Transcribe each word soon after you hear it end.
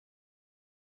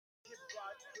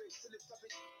lift up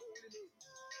his holy name.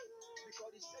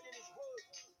 Because he said in his word,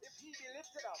 if he be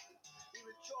lifted up, he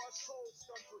will draw souls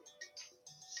unto him.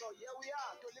 So here we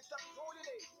are to lift up his holy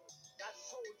name, that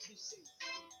souls be saved.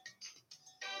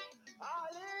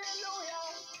 Hallelujah!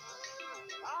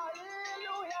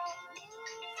 Hallelujah!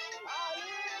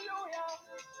 Hallelujah!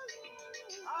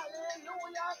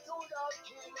 Hallelujah to the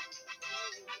King.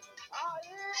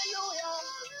 Hallelujah!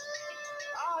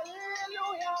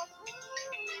 Hallelujah!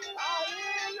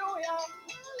 Hallelujah!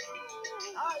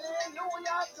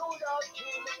 Hallelujah to the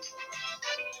King.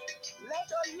 Let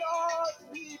the Lord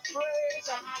be praised.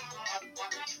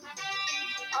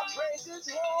 I praise his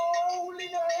holy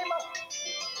name.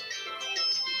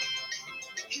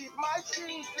 Keep my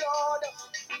feet, Lord.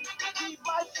 Keep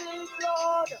my feet,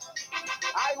 Lord.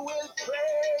 I will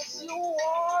praise you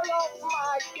all of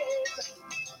my days.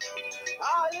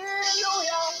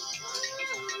 Hallelujah.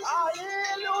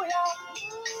 Hallelujah.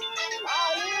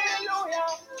 Hallelujah.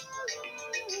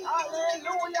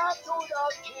 Hallelujah to the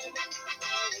King.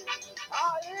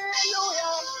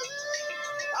 Hallelujah.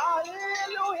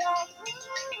 Hallelujah.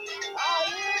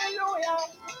 Hallelujah.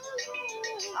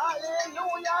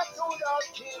 Hallelujah to the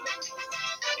King.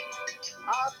 I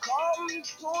come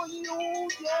to you,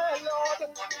 dear Lord.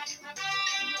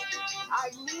 I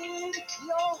need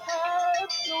your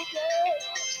help today.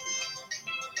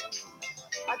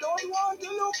 I don't want to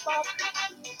look back.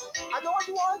 I don't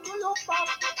want to look back.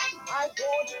 I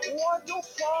don't want to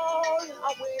fall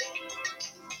away.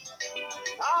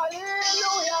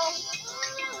 Hallelujah.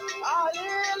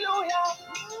 Hallelujah.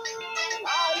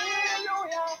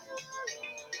 Hallelujah.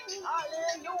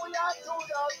 Hallelujah to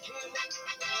the King.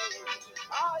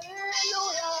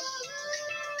 Hallelujah.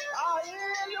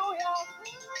 Hallelujah.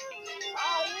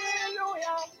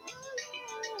 Hallelujah.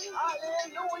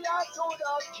 Hallelujah to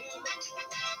the King.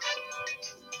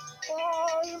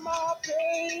 All my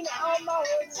pain and my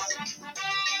hurts,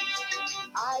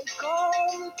 I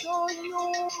come to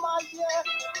you, my dear.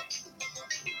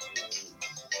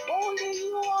 Only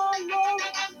you alone,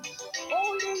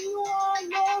 only you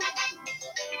alone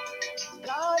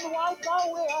can wipe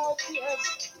away our tears.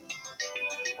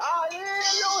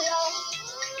 Hallelujah,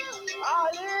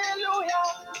 hallelujah,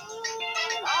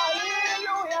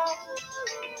 hallelujah,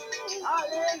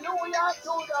 hallelujah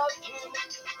to the King.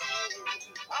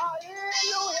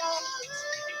 Hallelujah,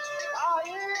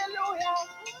 hallelujah,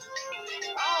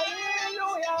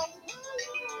 hallelujah,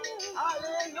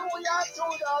 hallelujah to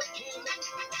the King.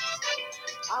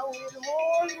 I will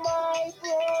hold my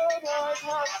brother's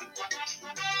hand,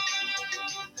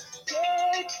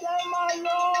 take them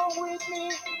along with me.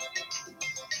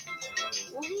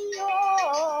 We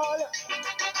all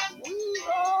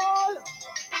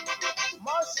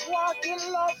must walk in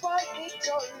love and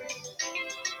victory.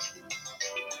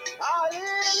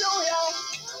 Hallelujah,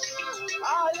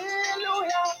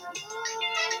 hallelujah,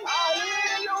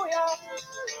 hallelujah,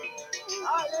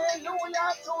 hallelujah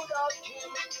to the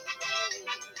King.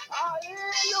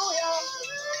 Hallelujah,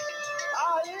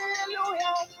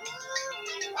 hallelujah,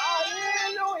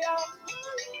 hallelujah,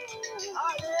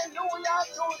 hallelujah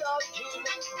to the King.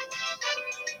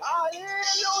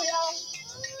 Hallelujah,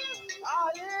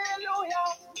 hallelujah,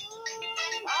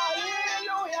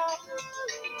 hallelujah,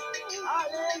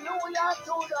 hallelujah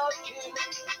to the King.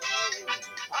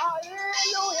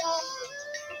 Hallelujah,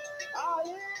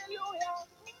 hallelujah,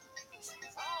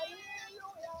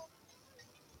 hallelujah,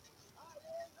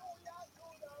 hallelujah to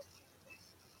the King.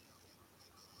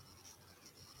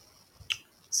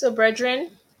 So, brethren,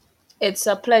 it's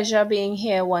a pleasure being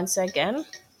here once again.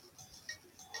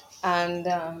 And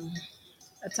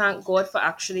I thank God for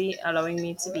actually allowing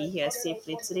me to be here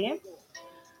safely today.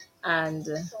 And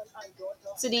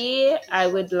today I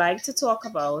would like to talk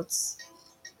about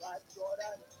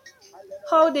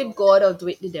how did God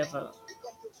outwit the devil?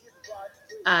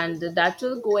 And that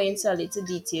will go into a little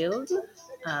detailed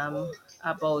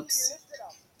about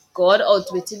God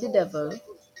outwitted the devil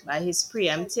by his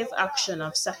preemptive action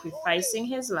of sacrificing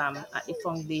his lamb at the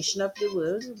foundation of the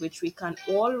world, which we can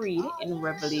all read in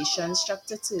Revelation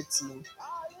chapter 13,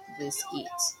 verse 8.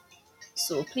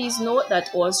 So please note that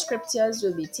all scriptures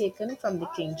will be taken from the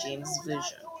King James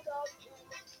Version.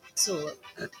 So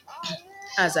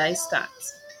as I start.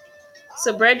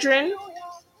 So brethren,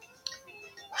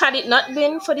 had it not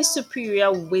been for the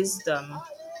superior wisdom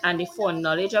and the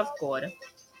foreknowledge of God,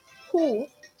 who,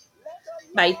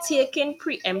 by taking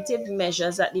preemptive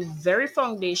measures at the very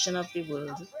foundation of the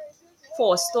world,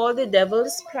 forestalled the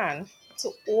devil's plan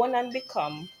to own and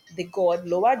become the God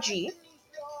lower G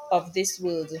of this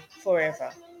world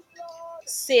forever,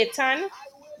 Satan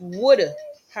would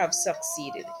have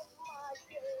succeeded.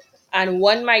 And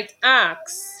one might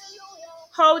ask,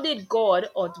 how did God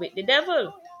outwit the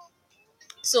devil?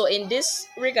 So, in this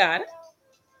regard,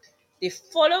 the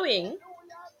following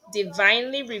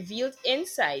divinely revealed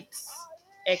insights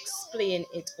explain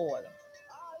it all.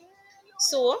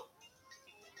 So,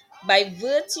 by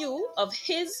virtue of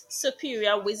his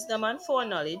superior wisdom and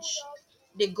foreknowledge,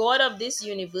 the God of this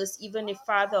universe, even the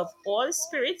Father of all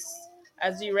spirits,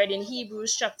 as we read in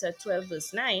Hebrews chapter 12,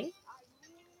 verse 9,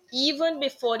 even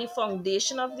before the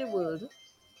foundation of the world,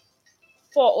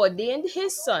 foreordained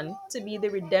his Son to be the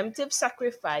redemptive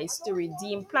sacrifice to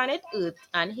redeem planet Earth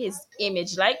and his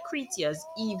image like creatures,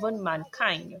 even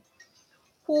mankind,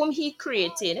 whom he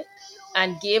created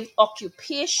and gave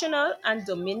occupational and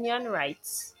dominion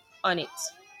rights on it.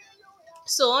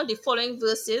 So the following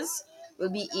verses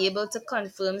will be able to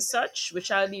confirm such,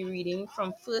 which I'll be reading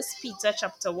from First Peter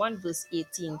chapter 1, verse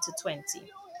 18 to 20.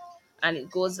 And it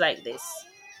goes like this.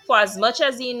 For as much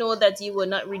as ye know that ye were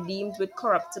not redeemed with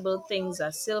corruptible things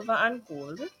as silver and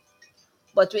gold,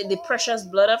 but with the precious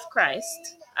blood of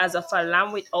Christ, as of a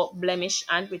lamb without blemish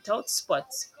and without spot,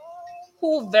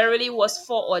 who verily was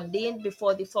foreordained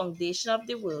before the foundation of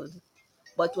the world,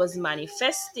 but was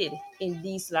manifested in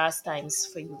these last times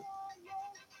for you.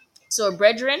 So,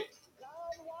 brethren,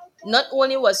 not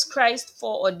only was Christ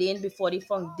foreordained before the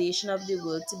foundation of the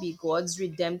world to be God's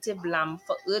redemptive lamb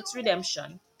for earth's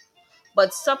redemption,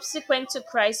 but subsequent to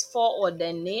Christ's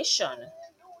foreordination,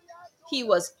 he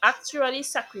was actually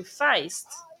sacrificed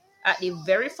at the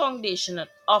very foundation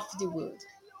of the world.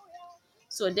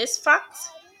 So this fact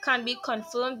can be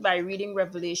confirmed by reading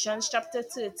Revelation chapter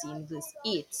 13, verse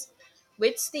 8,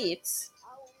 which states,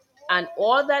 "And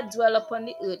all that dwell upon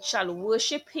the earth shall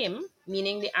worship him,"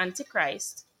 meaning the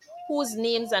Antichrist, "whose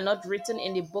names are not written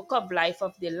in the book of life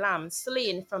of the Lamb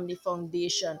slain from the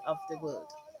foundation of the world."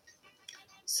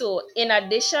 So, in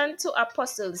addition to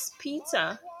Apostles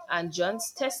Peter and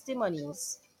John's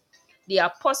testimonies, the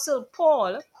Apostle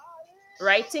Paul,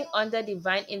 writing under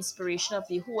divine inspiration of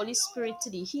the Holy Spirit to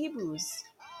the Hebrews,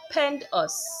 penned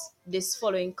us this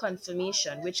following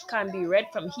confirmation, which can be read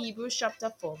from Hebrews chapter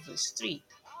 4, verse 3,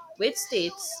 which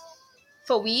states,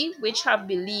 "For we which have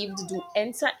believed do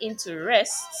enter into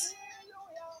rest,"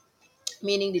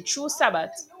 meaning the true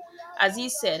Sabbath, as he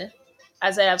said,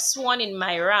 "As I have sworn in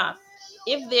my wrath,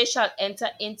 if they shall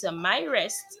enter into my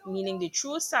rest," meaning the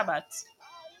true Sabbath,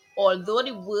 "although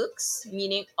the works,"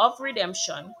 meaning of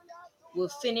redemption, "were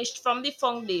finished from the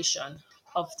foundation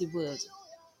of the world."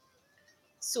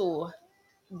 So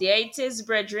there it is,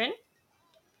 brethren,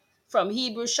 from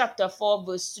Hebrews chapter 4,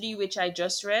 verse 3, which I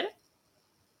just read,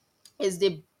 is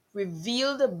the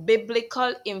revealed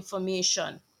biblical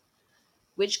information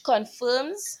which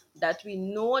confirms that we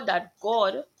know that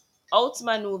God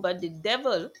outmaneuvered the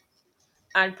devil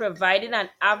and provided an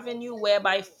avenue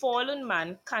whereby fallen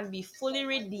man can be fully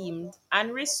redeemed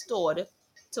and restored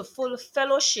to full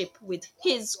fellowship with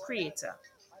his creator.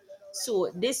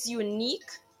 So this unique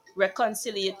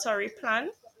reconciliatory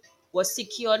plan was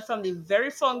secured from the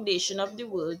very foundation of the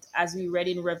world, as we read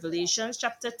in Revelation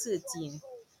chapter 13,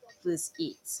 verse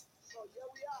 8.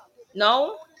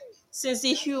 Now, since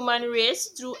the human race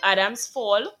through Adam's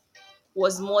fall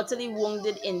was mortally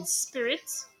wounded in spirit,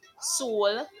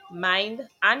 soul, mind,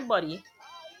 and body,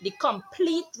 the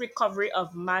complete recovery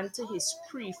of man to his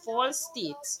pre-fall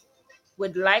state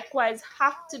would likewise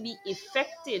have to be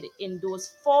effected in those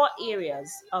four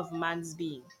areas of man's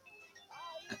being.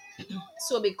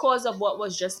 So, because of what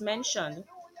was just mentioned,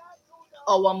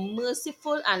 our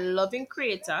merciful and loving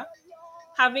Creator,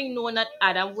 having known that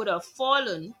Adam would have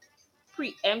fallen,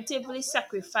 preemptively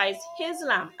sacrificed his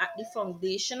lamb at the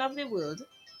foundation of the world,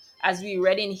 as we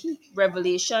read in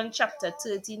Revelation chapter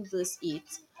 13, verse 8,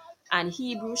 and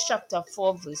Hebrews chapter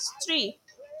 4, verse 3.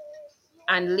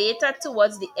 And later,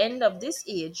 towards the end of this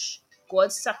age,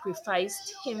 God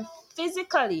sacrificed him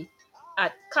physically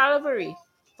at Calvary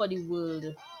for the world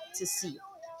to see.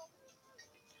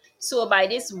 So, by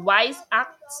this wise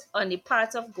act on the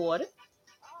part of God,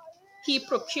 he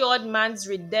procured man's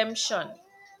redemption,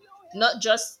 not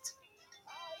just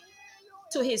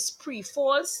to his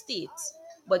pre-fall state,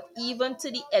 but even to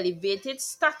the elevated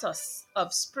status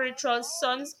of spiritual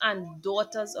sons and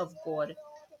daughters of God,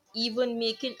 even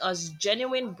making us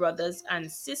genuine brothers and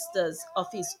sisters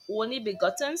of his only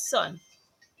begotten Son,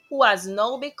 who has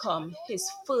now become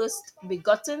his first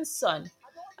begotten Son,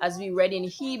 as we read in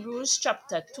Hebrews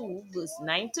chapter 2, verse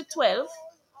 9 to 12,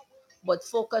 but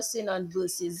focusing on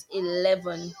verses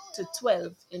 11 to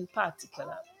 12 in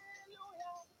particular,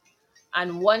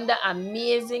 and wonder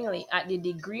amazingly at the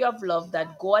degree of love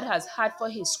that God has had for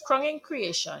his crowning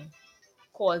creation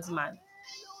called man.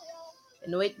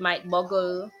 You know, it might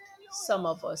boggle some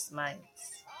of us minds.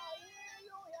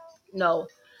 Now,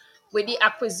 with the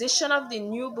acquisition of the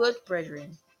new birth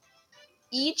brethren,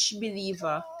 each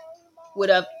believer would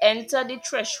have entered the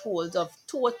threshold of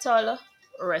total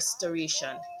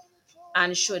restoration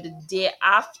and should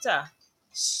thereafter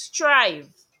strive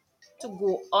to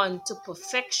go on to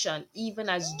perfection, even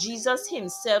as Jesus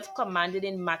himself commanded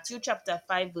in Matthew chapter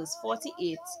 5, verse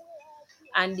 48,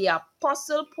 and the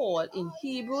Apostle Paul in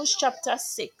Hebrews chapter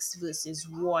 6, verses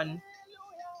 1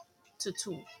 to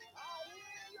 2.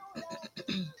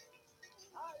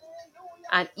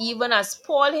 And even as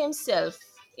Paul himself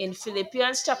in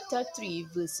Philippians chapter 3,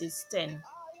 verses 10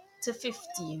 to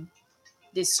 15,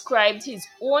 described his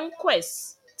own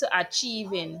quest to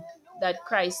achieving that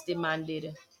Christ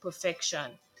demanded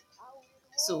perfection.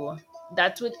 So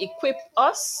that would equip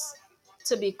us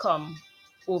to become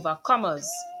overcomers.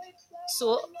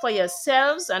 So for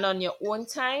yourselves and on your own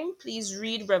time, please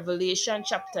read Revelation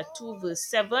chapter 2, verse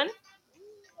 7,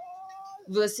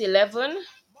 verse 11,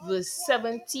 verse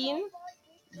 17,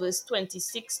 verse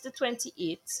 26 to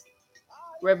 28,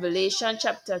 Revelation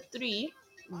chapter 3,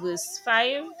 verse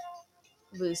 5,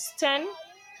 verse 10,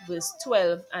 verse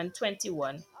 12, and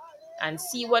 21, and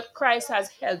see what Christ has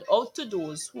held out to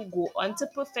those who go on to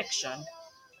perfection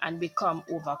and become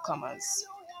overcomers.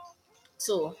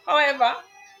 So, however,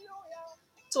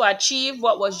 to achieve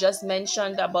what was just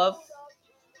mentioned above,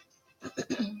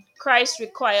 Christ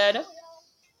required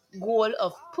goal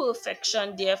of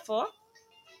perfection. Therefore,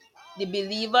 the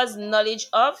believer's knowledge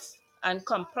of and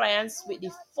compliance with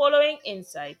the following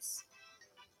insights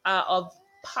are of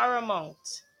paramount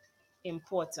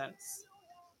importance.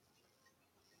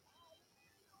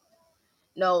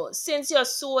 Now, since your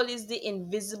soul is the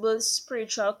invisible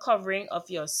spiritual covering of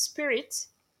your spirit,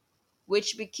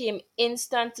 which became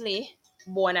instantly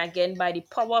born again by the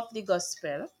power of the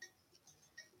gospel,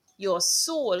 your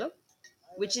soul,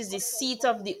 which is the seat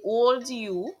of the old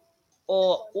you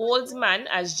or old man,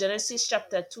 as Genesis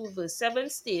chapter 2, verse 7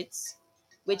 states,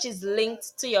 which is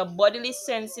linked to your bodily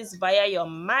senses via your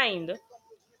mind,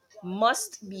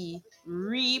 must be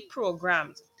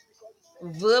reprogrammed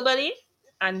verbally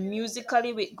and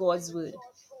musically with God's word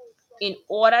in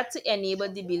order to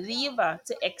enable the believer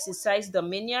to exercise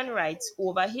dominion rights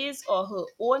over his or her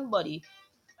own body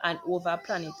and over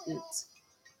planet Earth.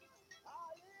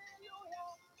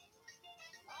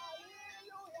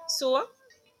 So,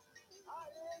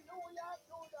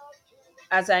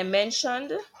 as I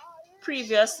mentioned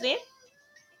previously,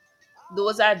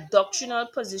 those are doctrinal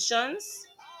positions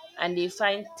and they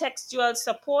find textual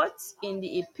support in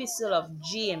the epistle of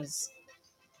James,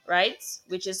 right?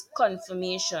 Which is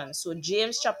confirmation. So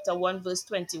James chapter 1 verse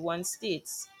 21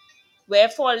 states,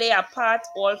 "Wherefore lay apart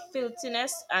all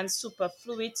filthiness and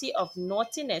superfluity of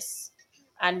naughtiness,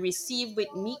 and receive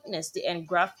with meekness the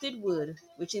engrafted word,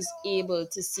 which is able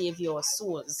to save your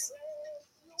souls."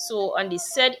 So on the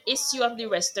said issue of the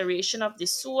restoration of the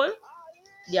soul,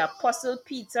 the Apostle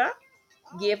Peter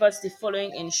gave us the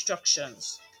following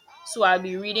instructions. So I'll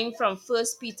be reading from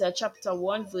 1 Peter chapter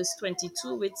 1 verse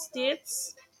 22, which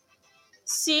states,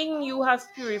 "Seeing you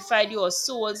have purified your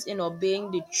souls in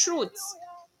obeying the truth,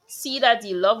 see that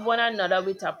ye love one another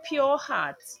with a pure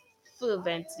heart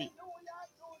fervently."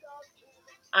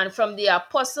 And from the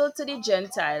apostle to the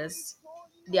Gentiles,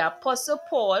 the Apostle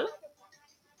Paul,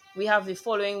 we have the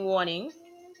following warning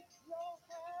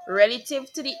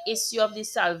relative to the issue of the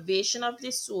salvation of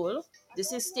the soul.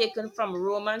 This is taken from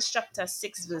Romans chapter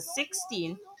 6 verse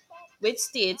 16, which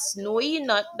states, "Know ye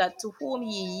not that to whom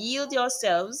ye yield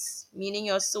yourselves, meaning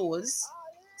your souls,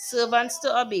 servants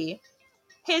to obey,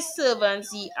 his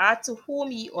servants ye are to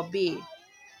whom ye obey,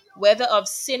 whether of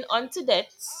sin unto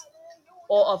death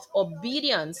or of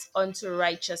obedience unto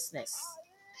righteousness."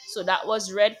 So that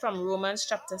was read from Romans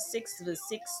chapter 6 verse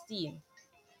 16.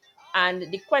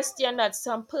 And the question that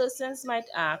some persons might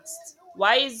ask,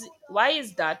 why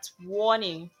is that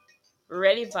warning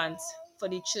relevant for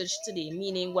the church today,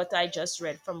 meaning what I just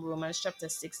read from Romans chapter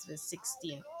 6 verse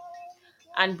 16?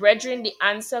 And brethren, the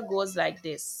answer goes like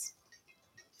this: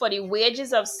 "For the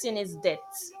wages of sin is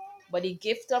death, but the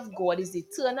gift of God is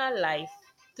eternal life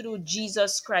through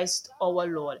Jesus Christ our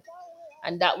Lord."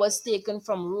 And that was taken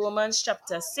from Romans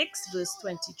chapter 6 verse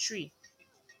 23.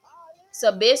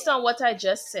 So based on what I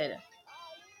just said,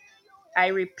 I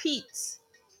repeat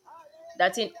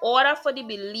that in order for the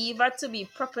believer to be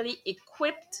properly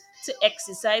equipped to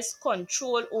exercise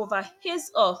control over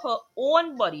his or her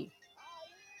own body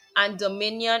and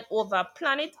dominion over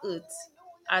planet Earth,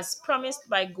 as promised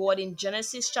by God in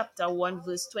Genesis chapter 1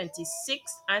 verse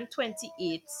 26 and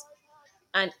 28,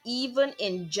 and even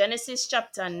in Genesis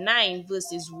chapter 9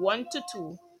 verses 1 to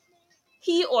 2,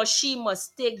 he or she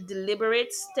must take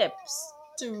deliberate steps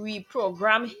to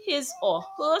reprogram his or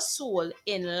her soul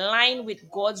in line with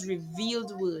God's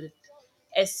revealed word,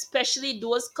 especially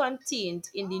those contained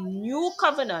in the new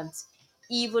covenant,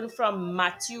 even from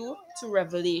Matthew to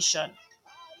Revelation.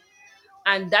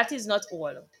 And that is not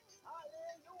all.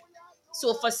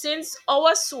 So, for since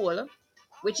our soul,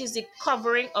 which is the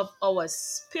covering of our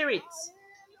spirit,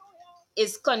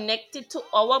 is connected to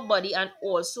our body and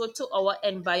also to our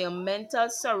environmental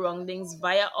surroundings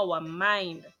via our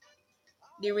mind,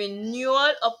 the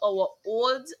renewal of our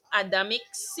old Adamic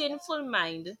sinful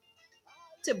mind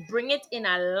to bring it in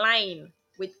a line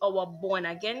with our born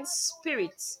again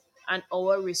spirit and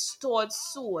our restored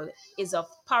soul is of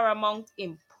paramount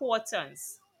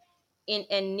importance in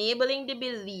enabling the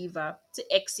believer to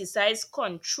exercise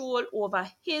control over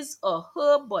his or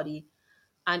her body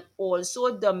and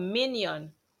also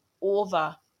dominion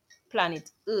over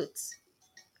planet Earth.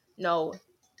 Now,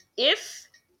 if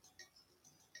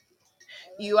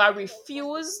you are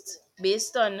refused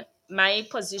based on my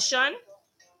position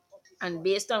and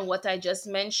based on what I just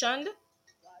mentioned,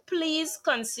 please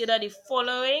consider the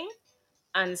following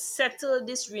and settle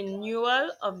this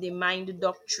renewal of the mind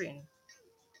doctrine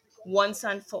once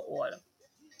and for all.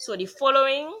 So the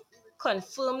following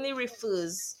confirmly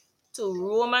refers to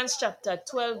Romans chapter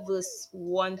 12, verse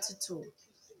 1 to 2.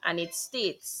 And it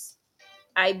states,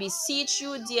 I beseech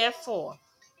you, therefore,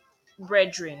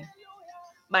 brethren,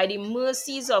 by the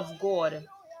mercies of God,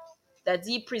 that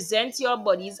ye present your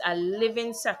bodies a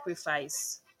living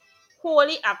sacrifice,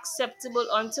 wholly acceptable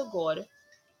unto God,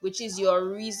 which is your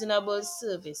reasonable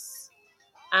service.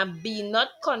 And be not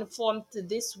conformed to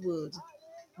this world,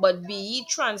 but be ye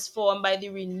transformed by the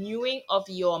renewing of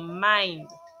your mind,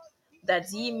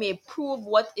 that ye may prove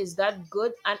what is that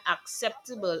good and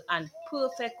acceptable and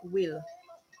perfect will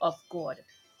of God.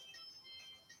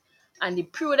 And the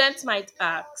prudent might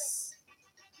ask,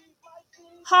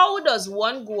 how does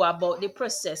one go about the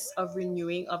process of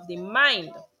renewing of the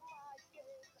mind?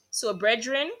 So,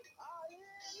 brethren,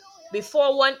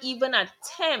 before one even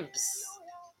attempts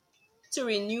to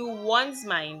renew one's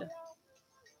mind,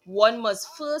 one must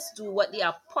first do what the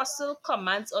apostle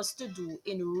commands us to do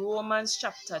in Romans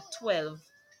chapter 12,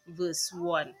 verse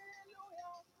 1.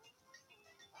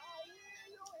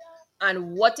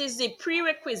 And what is the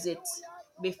prerequisite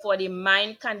before the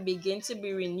mind can begin to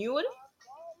be renewed?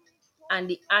 And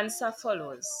the answer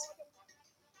follows.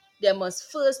 There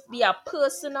must first be a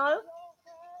personal,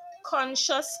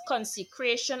 conscious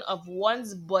consecration of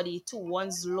one's body to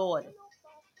one's Lord.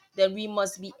 Then we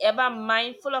must be ever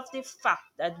mindful of the fact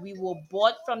that we were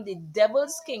bought from the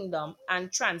devil's kingdom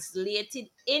and translated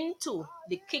into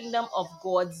the kingdom of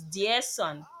God's dear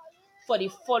Son for the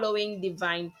following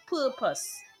divine purpose.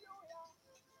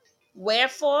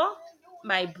 Wherefore,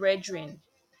 my brethren,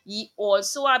 ye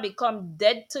also are become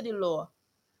dead to the law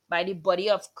by the body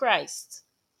of Christ,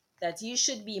 that ye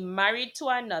should be married to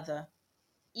another,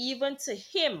 even to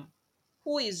him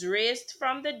who is raised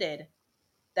from the dead,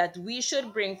 that we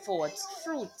should bring forth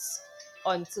fruits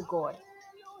unto God.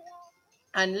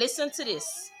 And listen to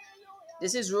this.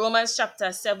 This is Romans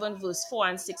chapter 7, verse 4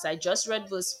 and 6. I just read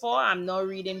verse 4. I'm now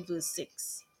reading verse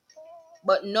 6.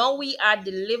 But now we are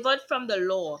delivered from the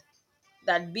law,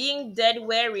 that being dead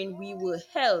wherein we were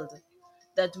held,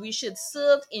 that we should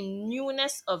serve in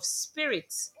newness of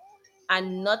spirit,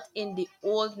 and not in the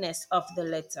oldness of the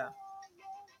letter.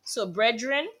 So,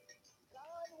 brethren,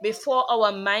 before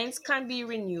our minds can be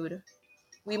renewed,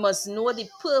 we must know the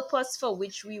purpose for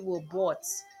which we were bought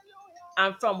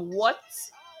and from what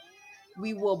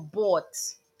we were bought.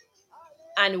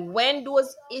 And when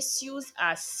those issues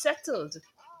are settled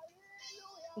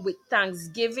with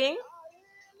thanksgiving,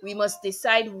 we must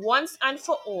decide once and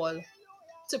for all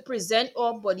to present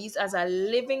our bodies as a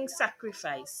living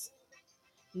sacrifice,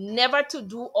 never to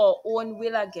do our own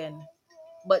will again,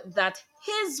 but that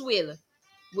his will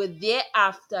will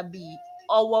thereafter be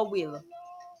our will,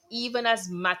 even as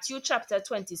Matthew chapter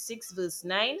 26 verse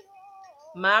 9,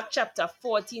 Mark chapter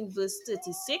 14 verse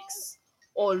 36,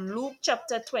 or Luke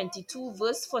chapter 22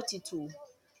 verse 42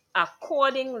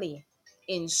 accordingly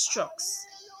instructs.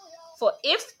 For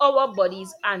if our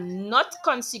bodies are not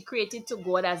consecrated to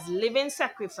God as living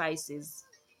sacrifices,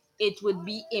 it would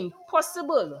be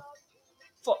impossible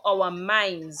for our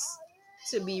minds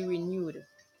to be renewed.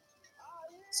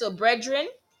 So, brethren,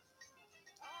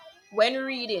 when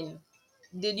reading,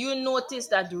 did you notice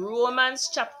that Romans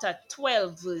chapter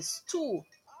 12 verse 2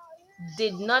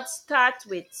 did not start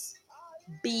with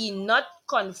be not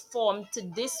conformed to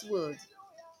this world?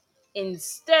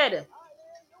 Instead,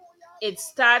 it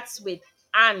starts with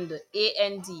and,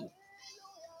 A-N-D,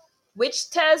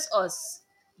 which tells us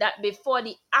that before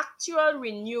the actual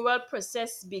renewal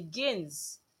process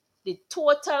begins, the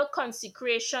total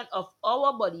consecration of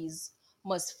our bodies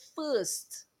must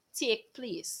first take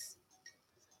place.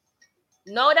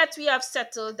 Now that we have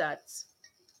settled that,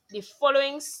 the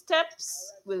following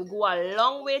steps will go a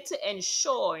long way to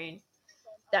ensuring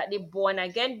that the born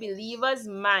again believer's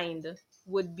mind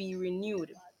would be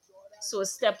renewed. So,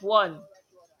 step one,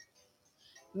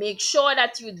 make sure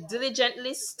that you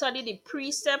diligently study the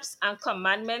precepts and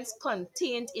commandments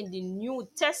contained in the New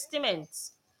Testament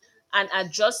and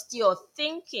adjust your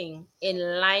thinking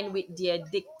in line with their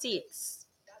dictates.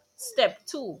 Step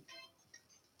two,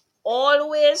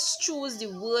 always choose the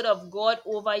word of God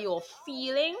over your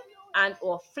feeling and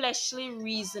or fleshly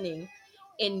reasoning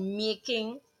in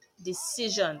making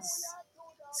decisions.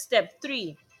 Step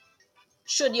three,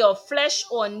 should your flesh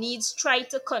or needs try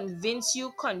to convince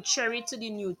you contrary to the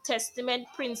New Testament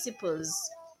principles,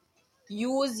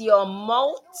 use your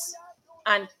mouth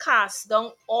and cast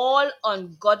down all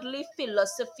ungodly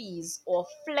philosophies or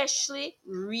fleshly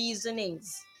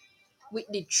reasonings with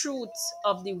the truth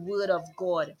of the Word of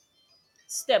God.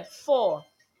 Step 4.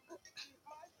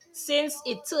 Since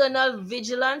eternal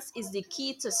vigilance is the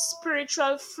key to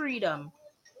spiritual freedom,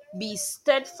 be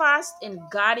steadfast in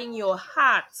guarding your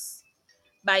hearts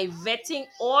by vetting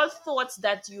all thoughts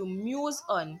that you muse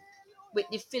on with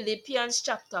the Philippians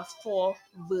chapter 4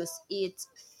 verse 8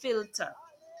 filter.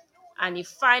 And the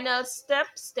final step,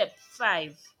 step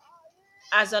 5,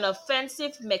 as an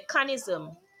offensive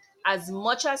mechanism, as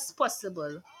much as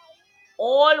possible,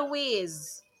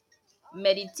 always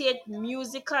meditate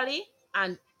musically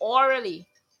and orally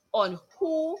on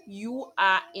who you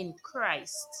are in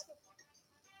Christ.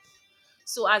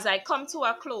 So as I come to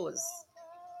a close,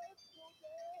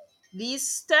 these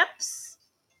steps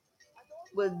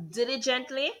will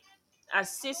diligently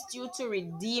assist you to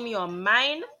redeem your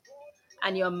mind,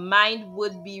 and your mind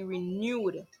would be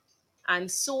renewed,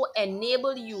 and so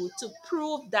enable you to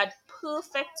prove that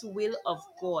perfect will of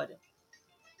God.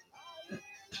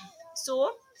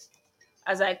 So,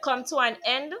 as I come to an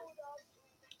end,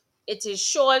 it is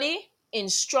surely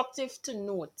instructive to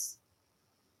note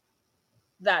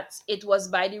that it was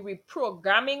by the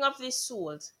reprogramming of the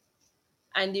soul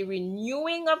and the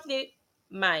renewing of the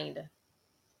mind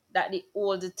that the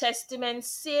Old Testament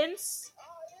saints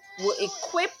were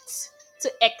equipped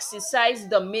to exercise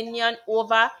dominion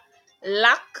over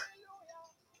lack,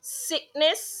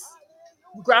 sickness,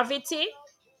 gravity,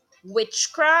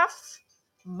 witchcraft,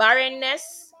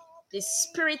 barrenness, the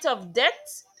spirit of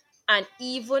death, and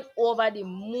even over the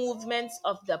movements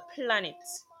of the planet.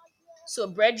 So,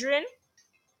 brethren,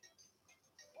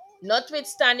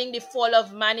 notwithstanding the fall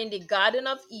of man in the Garden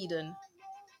of Eden,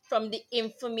 from the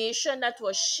information that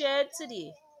was shared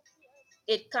today,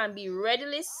 it can be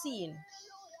readily seen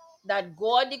that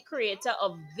God, the creator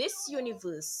of this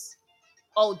universe,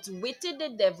 outwitted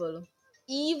the devil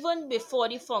even before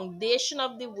the foundation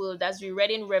of the world, as we read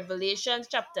in Revelation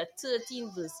chapter 13,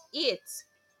 verse 8,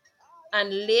 and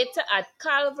later at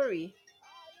Calvary,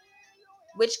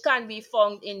 which can be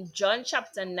found in John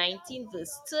chapter 19,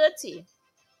 verse 30,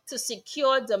 to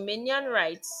secure dominion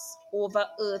rights over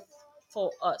earth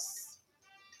for us.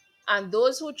 And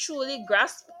those who truly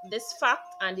grasp this fact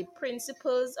and the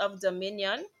principles of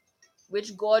dominion,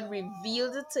 which God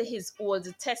revealed to his Old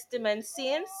Testament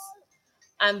saints,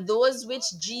 and those which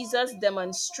Jesus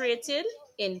demonstrated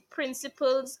in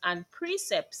principles and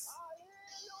precepts,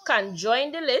 can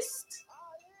join the list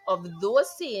of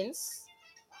those saints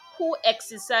who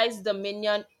exercise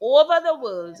dominion over the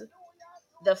world,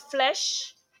 the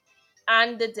flesh,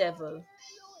 and the devil,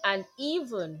 and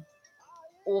even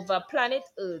over planet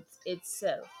Earth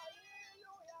itself.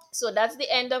 So that's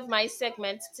the end of my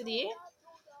segment today.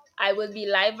 I will be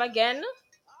live again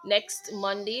next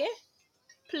Monday.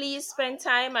 Please spend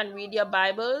time and read your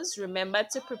Bibles. Remember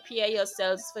to prepare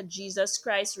yourselves for Jesus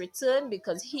Christ's return,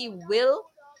 because he will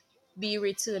be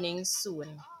returning soon.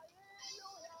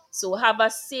 So have a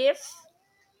safe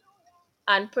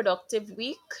and productive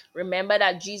week. Remember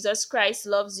that Jesus Christ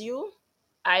loves you.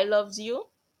 I love you.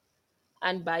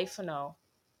 And bye for now.